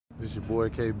This is your boy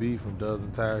KB from Dubs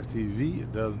and Tires TV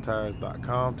at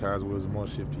dubsandtires.com. Tires, wheels, and more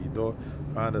shipped to your door.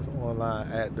 Find us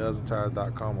online at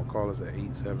dubsandtires.com or call us at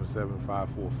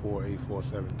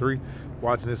 877-544-8473.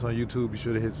 Watching this on YouTube, be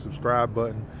sure to hit the subscribe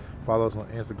button. Follow us on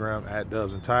Instagram at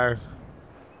Dubs and Tires.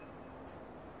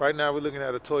 Right now we're looking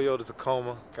at a Toyota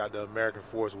Tacoma. Got the American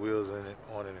Force wheels in it,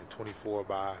 on it in 24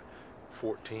 by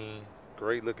 14.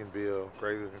 Great looking build,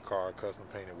 great looking car, custom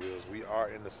painted wheels. We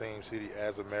are in the same city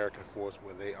as American Force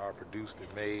where they are produced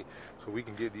and made, so we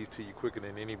can get these to you quicker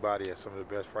than anybody at some of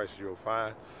the best prices you'll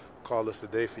find. Call us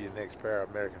today for your next pair of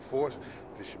American Force.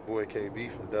 This is your boy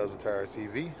KB from Dubs and Tires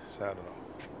TV, signing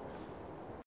off.